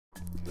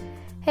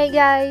Hey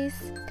guys!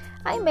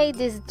 I made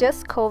this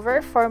just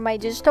cover for my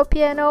digital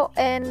piano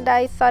and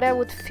I thought I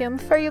would film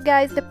for you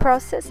guys the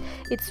process.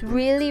 It's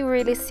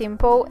really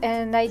simple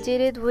and I did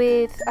it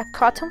with a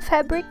cotton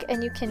fabric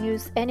and you can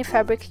use any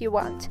fabric you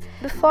want.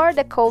 Before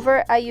the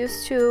cover I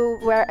used to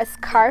wear a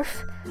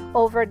scarf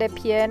over the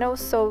piano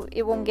so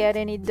it won't get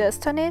any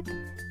dust on it.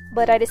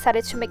 But I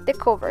decided to make the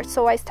cover,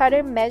 so I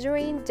started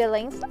measuring the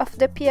length of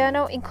the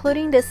piano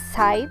including the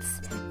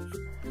sides.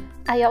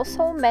 I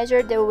also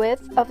measured the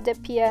width of the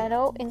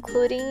piano,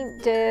 including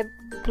the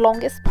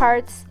longest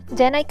parts.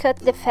 Then I cut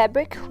the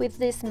fabric with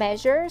these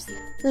measures,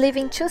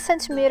 leaving 2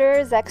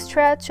 centimeters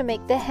extra to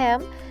make the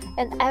hem,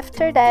 and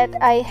after that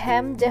I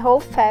hemmed the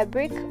whole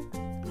fabric.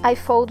 I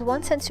fold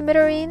 1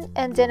 centimeter in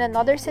and then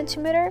another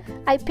centimeter.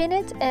 I pin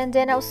it and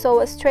then I'll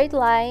sew a straight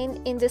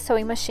line in the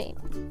sewing machine.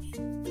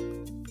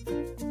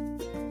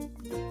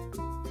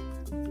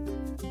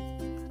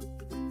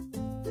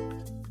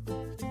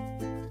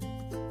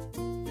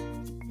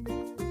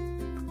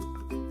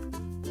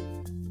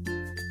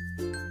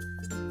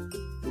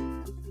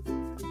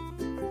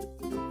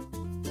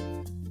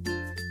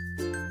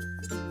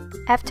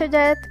 After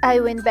that, I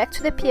went back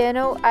to the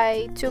piano.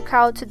 I took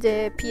out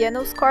the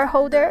piano score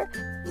holder.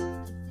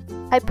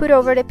 I put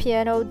over the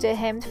piano the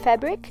hemmed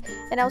fabric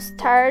and I'll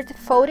start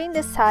folding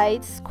the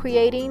sides,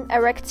 creating a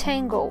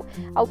rectangle.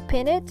 I'll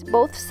pin it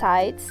both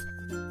sides.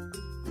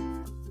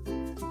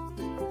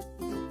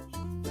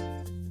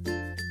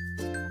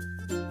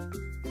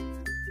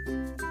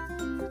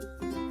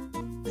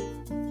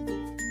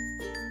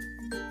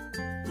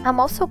 I'm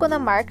also gonna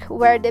mark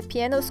where the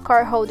piano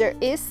score holder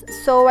is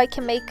so I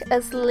can make a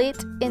slit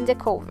in the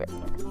cover.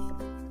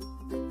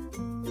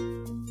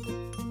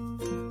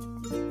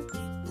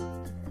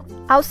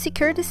 I'll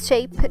secure the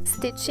shape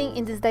stitching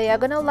in this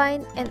diagonal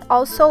line and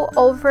also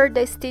over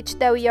the stitch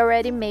that we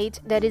already made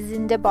that is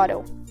in the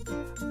bottom.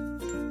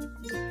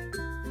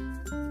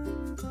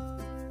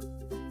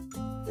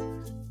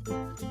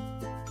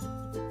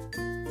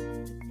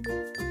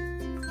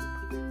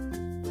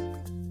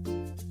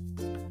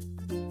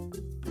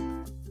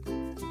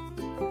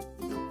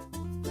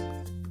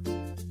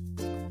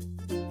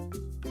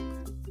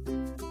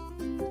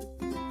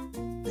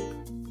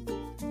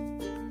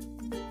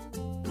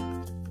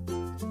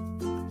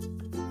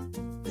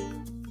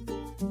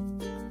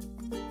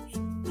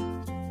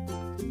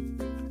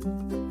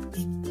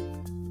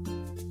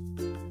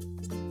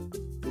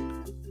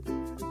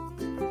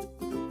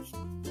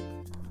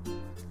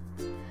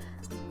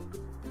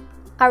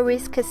 I'll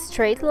risk a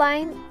straight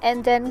line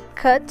and then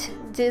cut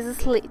this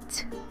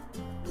slit.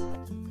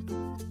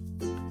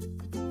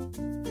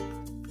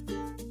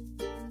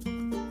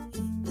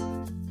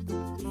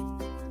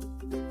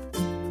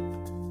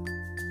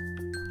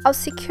 I'll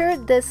secure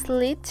the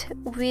slit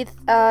with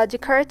a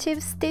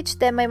decorative stitch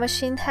that my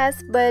machine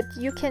has, but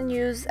you can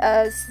use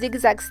a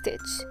zigzag stitch.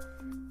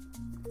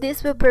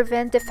 This will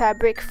prevent the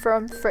fabric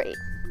from fraying.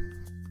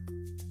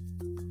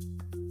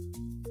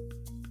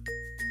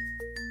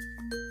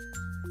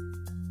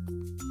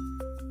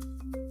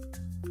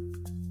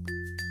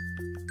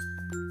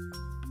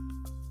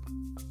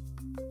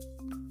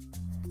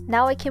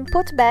 Now I can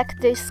put back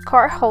the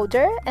score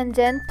holder and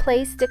then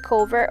place the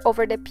cover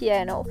over the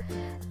piano.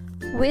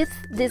 With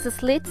these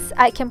slits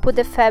I can put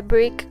the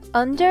fabric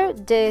under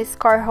the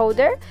score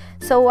holder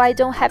so I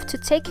don't have to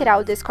take it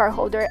out the score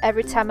holder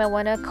every time I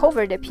want to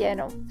cover the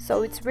piano.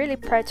 So it's really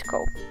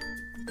practical.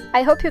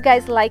 I hope you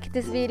guys like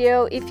this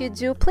video. If you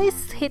do,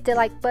 please hit the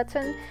like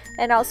button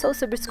and also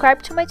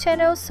subscribe to my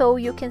channel so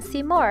you can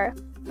see more.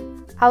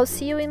 I'll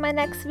see you in my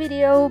next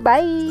video.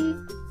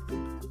 Bye!